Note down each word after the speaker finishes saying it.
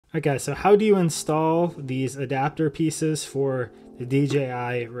Okay, so how do you install these adapter pieces for the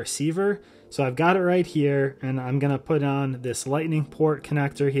DJI receiver? So I've got it right here, and I'm gonna put on this lightning port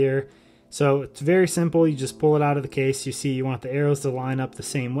connector here. So it's very simple. You just pull it out of the case. You see you want the arrows to line up the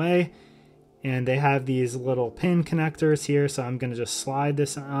same way, and they have these little pin connectors here. So I'm gonna just slide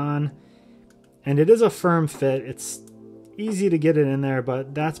this on, and it is a firm fit. It's easy to get it in there,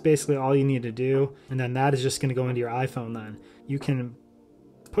 but that's basically all you need to do. And then that is just gonna go into your iPhone then. You can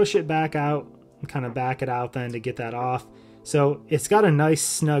push it back out and kind of back it out then to get that off. So it's got a nice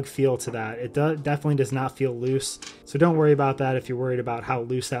snug feel to that. It definitely does not feel loose. So don't worry about that if you're worried about how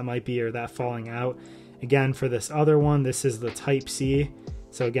loose that might be or that falling out. Again, for this other one, this is the Type-C.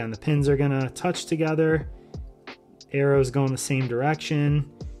 So again, the pins are gonna touch together. Arrows go in the same direction.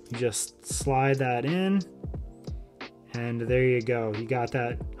 You just slide that in, and there you go. You got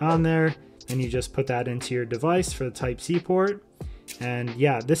that on there, and you just put that into your device for the Type-C port. And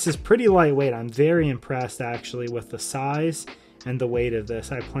yeah, this is pretty lightweight. I'm very impressed actually with the size and the weight of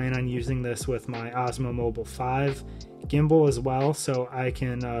this. I plan on using this with my Osmo Mobile 5 gimbal as well, so I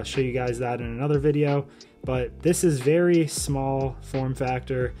can show you guys that in another video. But this is very small form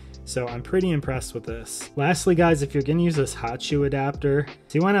factor, so I'm pretty impressed with this. Lastly guys, if you're gonna use this hot shoe adapter,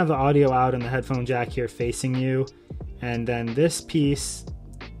 so you wanna have the audio out and the headphone jack here facing you, and then this piece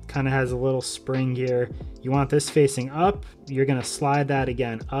kind of has a little spring here. You want this facing up. You're gonna slide that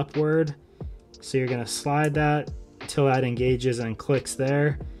again upward. So you're gonna slide that until that engages and clicks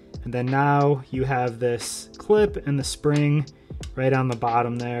there. And then now you have this clip and the spring right on the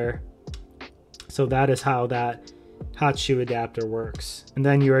bottom there. So that is how that hot shoe adapter works. And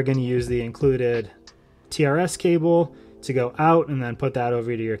then you are gonna use the included TRS cable to go out, and then put that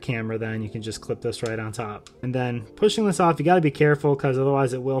over to your camera. Then you can just clip this right on top. And then pushing this off, you got to be careful because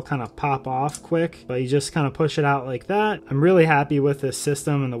otherwise it will kind of pop off quick, but you just kind of push it out like that. I'm really happy with this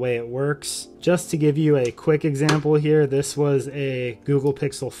system and the way it works. Just to give you a quick example here, this was a Google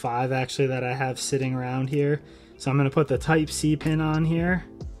Pixel 5 actually that I have sitting around here. So I'm going to put the Type-C pin on here.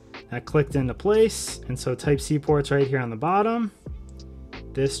 That clicked into place, and so Type-C port's right here on the bottom.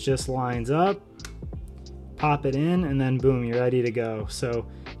 This just lines up. Pop it in, and then boom, you're ready to go. So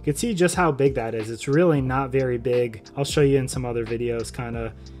you can see just how big that is. It's really not very big. I'll show you in some other videos kind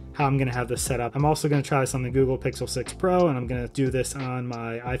of how I'm gonna have this set up. I'm also gonna try this on the Google Pixel 6 Pro, and I'm gonna do this on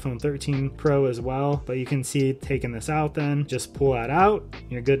my iPhone 13 Pro as well. But you can see taking this out then, just pull that out,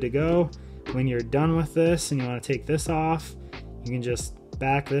 you're good to go. When you're done with this and you wanna take this off, you can just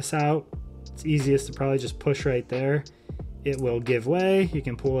back this out. It's easiest to probably just push right there. It will give way, you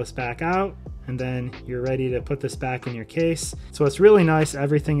can pull this back out, and then you're ready to put this back in your case. So it's really nice.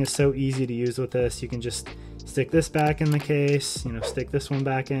 Everything is so easy to use with this. You can just stick this back in the case, you know, stick this one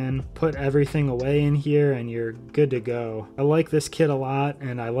back in, put everything away in here, and you're good to go. I like this kit a lot,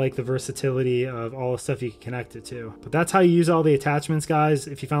 and I like the versatility of all the stuff you can connect it to. But that's how you use all the attachments, guys.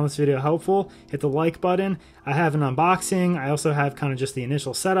 If you found this video helpful, hit the like button. I have an unboxing. I also have kind of just the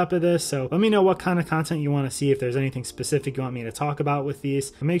initial setup of this, so let me know what kind of content you want to see, if there's anything specific you want me to talk about with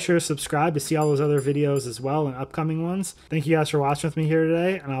these. And make sure to subscribe to see all those other videos as well and upcoming ones. Thank you guys for watching with me here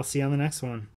today, and I'll see you on the next one.